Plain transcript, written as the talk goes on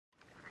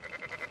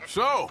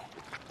So,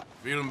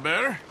 feeling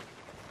better?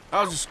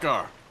 How's the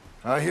scar?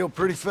 I heal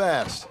pretty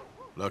fast.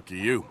 Lucky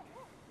you.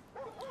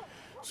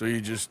 So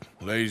you just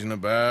lazing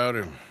about,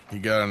 or you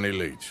got any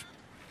leads?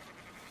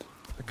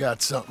 I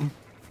got something.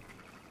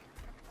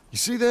 You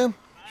see them?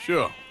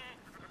 Sure.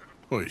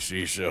 Well, you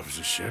see yourself as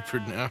a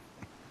shepherd now?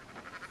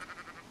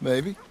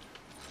 Maybe.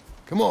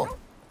 Come on.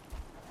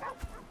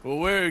 Well,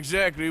 where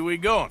exactly are we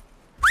going?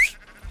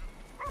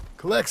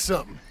 Collect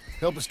something.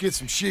 Help us get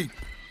some sheep.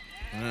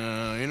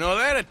 You know,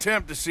 that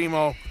attempt to seem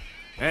all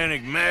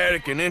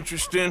enigmatic and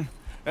interesting,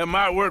 that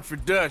might work for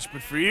Dutch,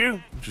 but for you,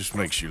 it just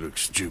makes you look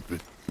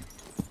stupid.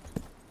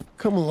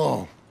 Come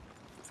along.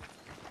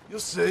 You'll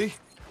see.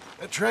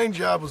 That train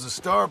job was a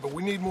start, but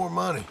we need more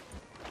money.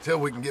 Till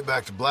we can get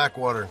back to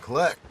Blackwater and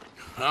collect.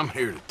 I'm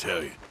here to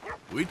tell you,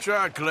 we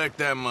try to collect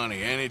that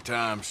money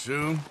anytime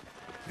soon,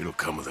 it'll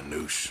come with a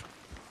noose.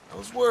 I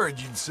was worried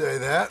you'd say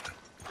that.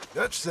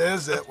 Dutch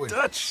says that we...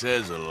 Dutch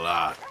says a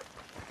lot.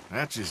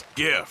 That's his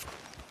gift.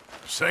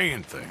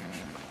 Saying things.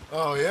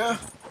 Oh, yeah?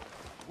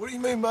 What do you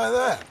mean by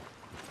that?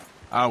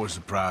 I was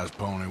the prize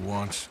pony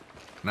once.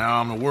 Now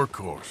I'm the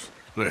workhorse.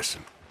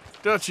 Listen,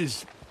 Dutch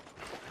is...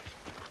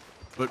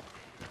 But,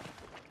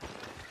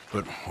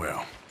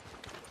 well,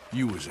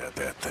 you was at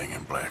that thing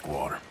in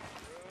Blackwater.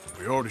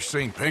 We already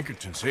seen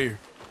Pinkertons here.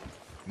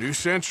 New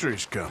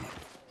century's coming.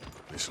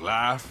 This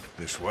life,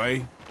 this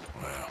way,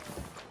 well,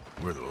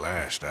 we're the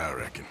last, I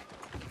reckon.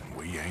 And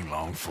we ain't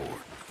long for it.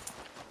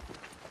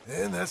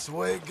 And that's the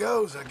way it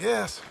goes, I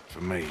guess.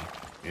 For me,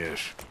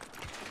 yes.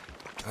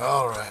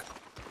 All right.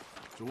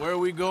 So where are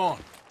we going?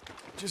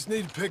 Just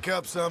need to pick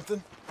up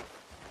something.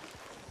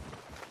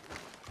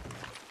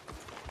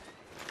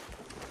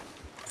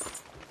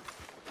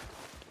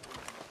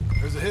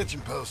 There's a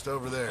hitching post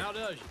over there. How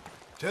does you?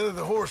 Tether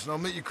the horse and I'll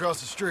meet you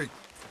across the street.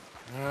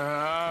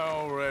 I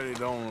already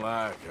don't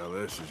like how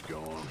this is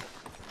going.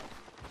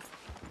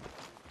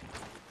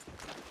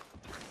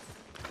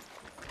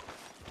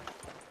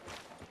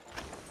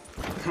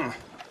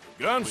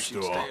 Gun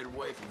store. Stayed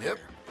away from Yep.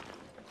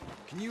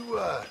 Can you,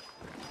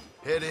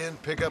 head in,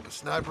 pick up a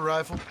sniper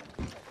rifle?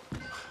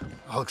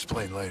 I'll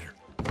explain later.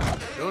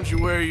 Don't you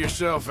wear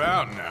yourself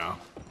out now.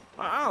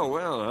 Oh,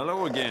 well,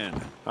 hello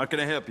again. How can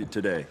I help you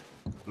today?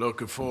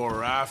 Looking for a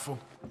rifle?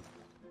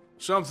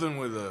 Something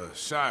with a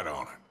sight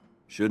on it.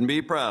 Shouldn't be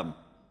a problem.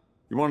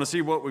 You want to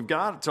see what we've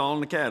got? It's all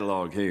in the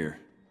catalog here.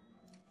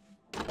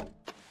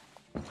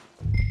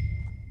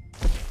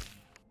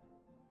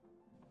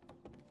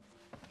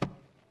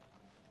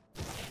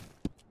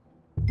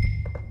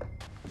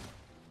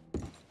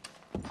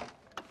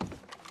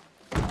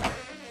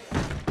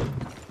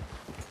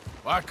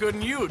 Why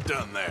couldn't you have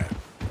done that?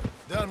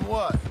 Done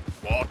what?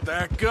 Bought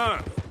that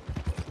gun.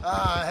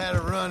 I had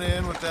a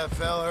run-in with that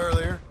fella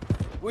earlier.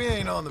 We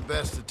ain't on the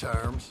best of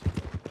terms.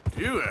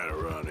 You had a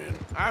run-in.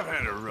 I've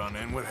had a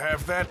run-in with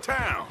half that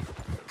town.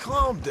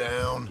 Calm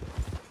down.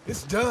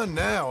 It's done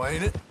now,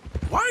 ain't it?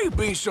 Why are you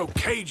being so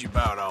cagey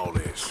about all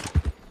this?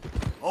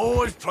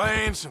 Always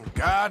playing some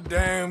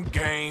goddamn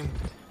game.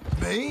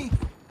 Me?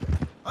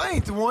 I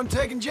ain't the one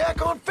taking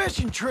Jack on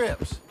fishing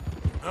trips.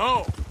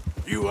 No,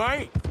 you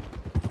ain't.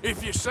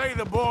 If you say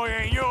the boy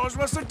ain't yours,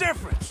 what's the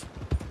difference?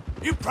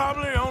 You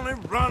probably only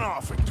run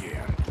off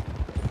again.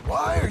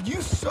 Why are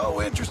you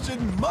so interested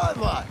in my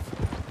life?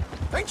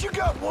 Ain't you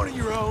got one of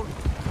your own?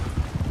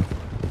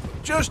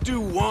 Just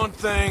do one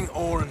thing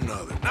or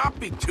another. Not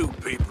be two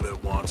people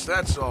at once,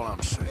 that's all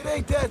I'm saying. It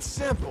ain't that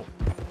simple.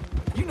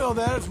 You know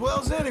that as well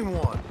as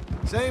anyone.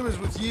 Same as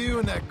with you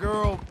and that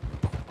girl...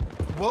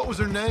 What was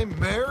her name?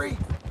 Mary?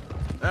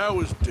 That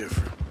was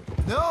different.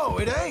 No,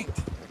 it ain't.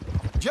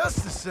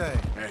 Just the same.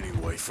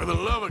 Anyway, for the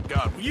love of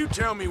God, will you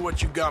tell me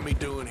what you got me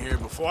doing here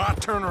before I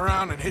turn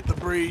around and hit the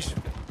breeze?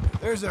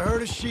 There's a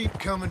herd of sheep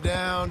coming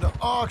down to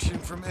auction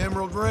from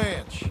Emerald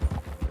Ranch.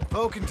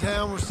 Folk in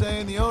town were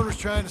saying the owner's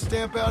trying to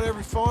stamp out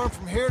every farm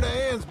from here to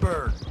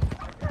Ansburg.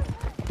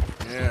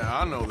 Yeah,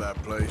 I know that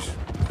place.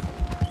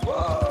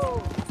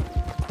 Whoa!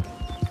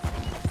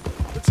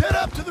 Let's head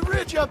up to the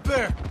ridge up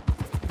there.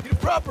 Get a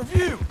proper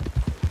view.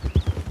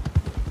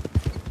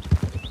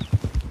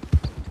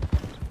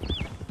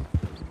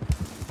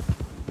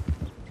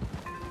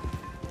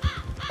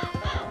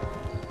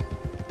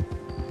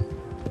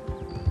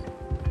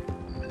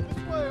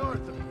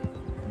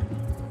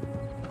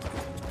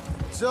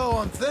 So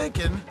I'm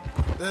thinking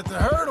that the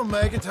herd will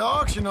make it to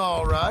auction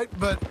all right,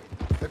 but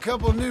a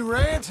couple of new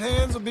ranch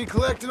hands will be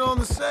collecting on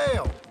the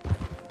sale.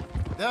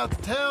 Doubt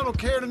the town will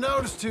care to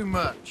notice too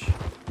much.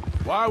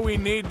 Why we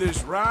need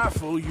this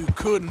rifle you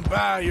couldn't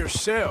buy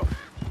yourself?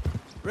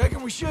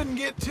 Reckon we shouldn't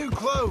get too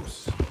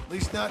close. At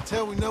least not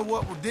till we know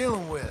what we're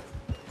dealing with.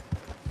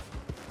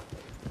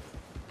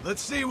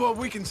 Let's see what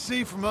we can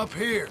see from up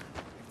here.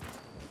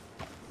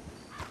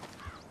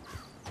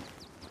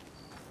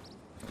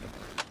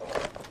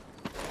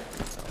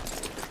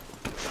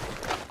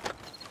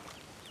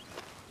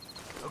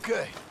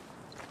 Okay,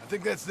 I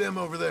think that's them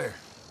over there.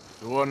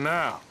 So what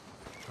now?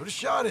 Put a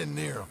shot in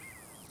near them.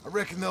 I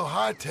reckon they'll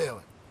hightail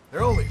it.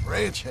 They're only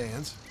ranch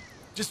hands.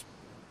 Just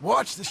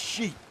watch the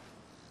sheep.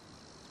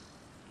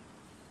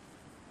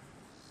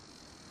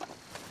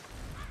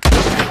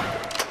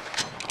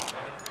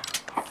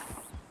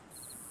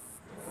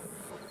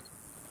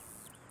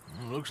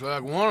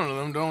 Looks like one of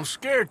them don't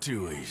scare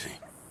too easy.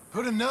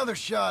 Put another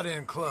shot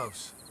in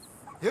close.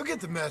 He'll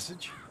get the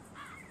message.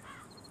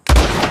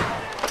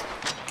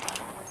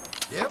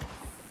 Yep,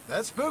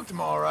 that spooked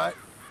him all right.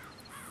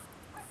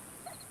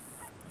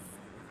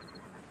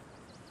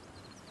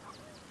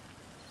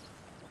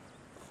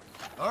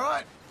 All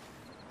right,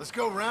 let's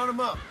go round him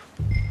up.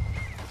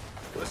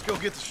 Let's go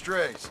get the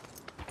strays.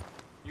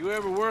 You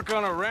ever work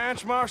on a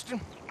ranch,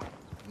 Marston?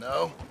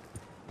 No?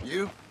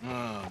 You?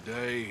 Oh,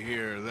 day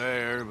here or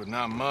there, but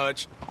not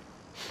much.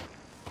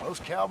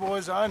 Most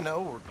cowboys I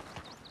know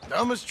are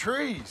dumb as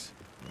trees.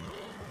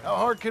 How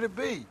hard could it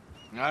be?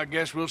 I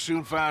guess we'll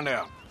soon find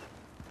out.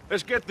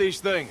 Let's get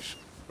these things.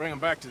 Bring them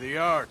back to the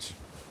yards.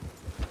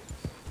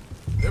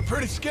 They're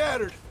pretty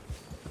scattered.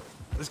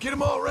 Let's get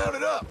them all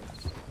rounded up.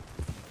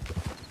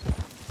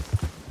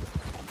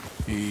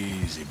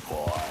 Easy,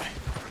 boy.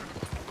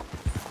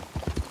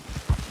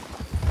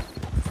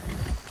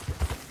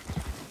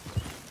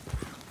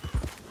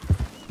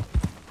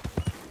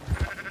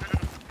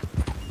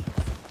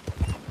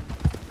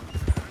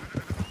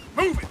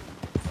 Move it!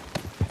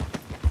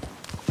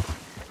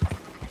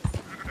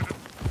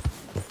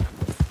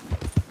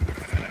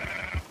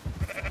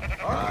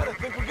 All right, I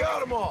think we got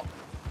them all.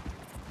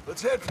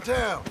 Let's head for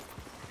town.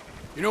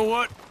 You know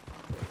what?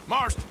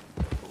 Marston,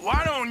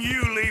 why don't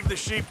you leave the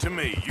sheep to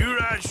me? You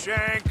ride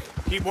Shank,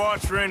 keep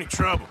watch for any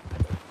trouble.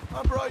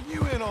 I brought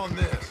you in on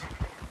this.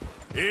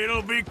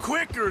 It'll be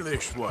quicker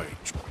this way.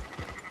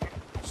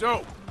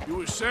 So, you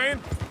were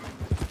saying?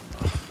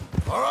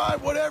 All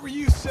right, whatever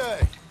you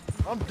say.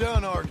 I'm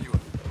done arguing.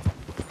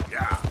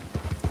 Yeah.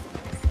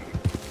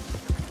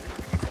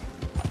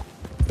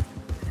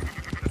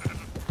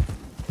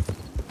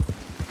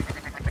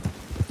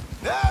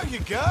 Now you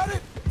got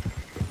it.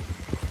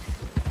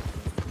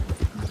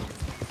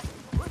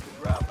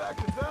 Quickest route back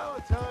to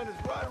Valentine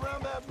is right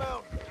around that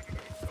mountain.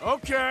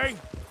 Okay.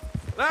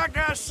 Like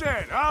I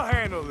said, I'll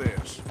handle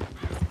this.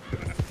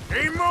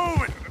 Keep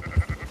moving.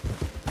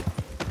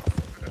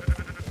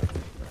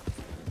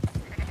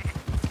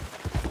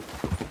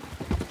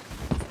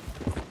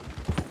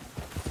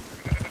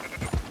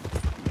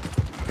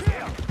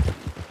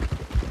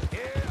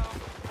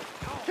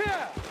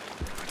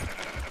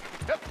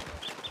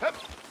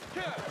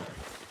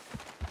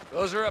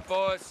 Those are up,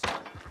 boys.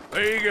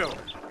 There you go.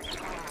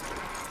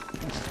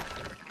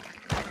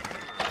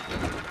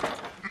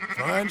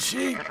 Fine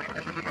sheep.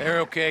 They're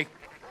okay.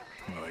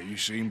 Well, you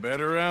seen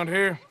better around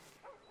here?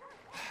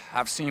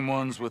 I've seen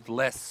ones with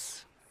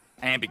less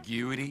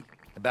ambiguity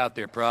about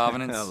their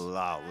provenance. A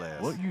lot less.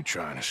 What you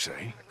trying to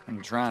say?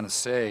 I'm trying to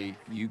say,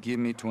 you give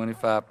me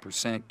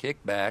 25%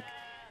 kickback,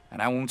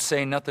 and I won't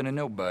say nothing to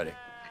nobody.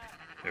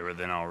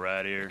 Everything all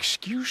right here?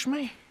 Excuse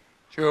me?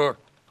 Sure,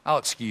 I'll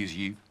excuse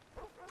you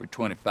for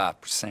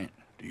 25%.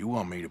 Do you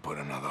want me to put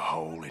another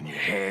hole in your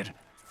head?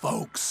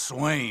 Folks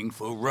swing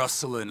for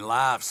rustling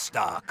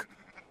livestock.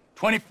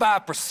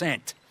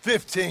 25%.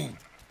 15.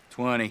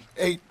 20.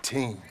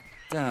 18.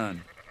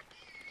 Done.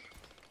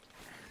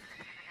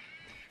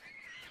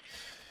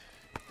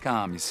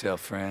 Calm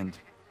yourself, friend.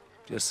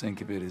 Just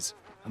think of it as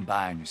I'm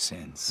buying your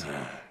sins.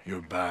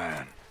 You're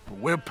buying. But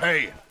we're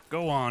paying.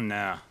 Go on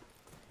now.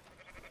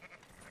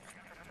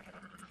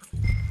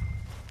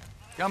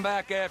 Come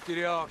back after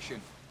the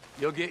auction.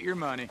 You'll get your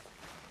money.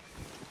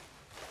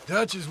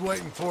 Dutch is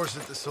waiting for us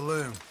at the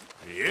saloon.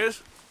 He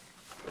is?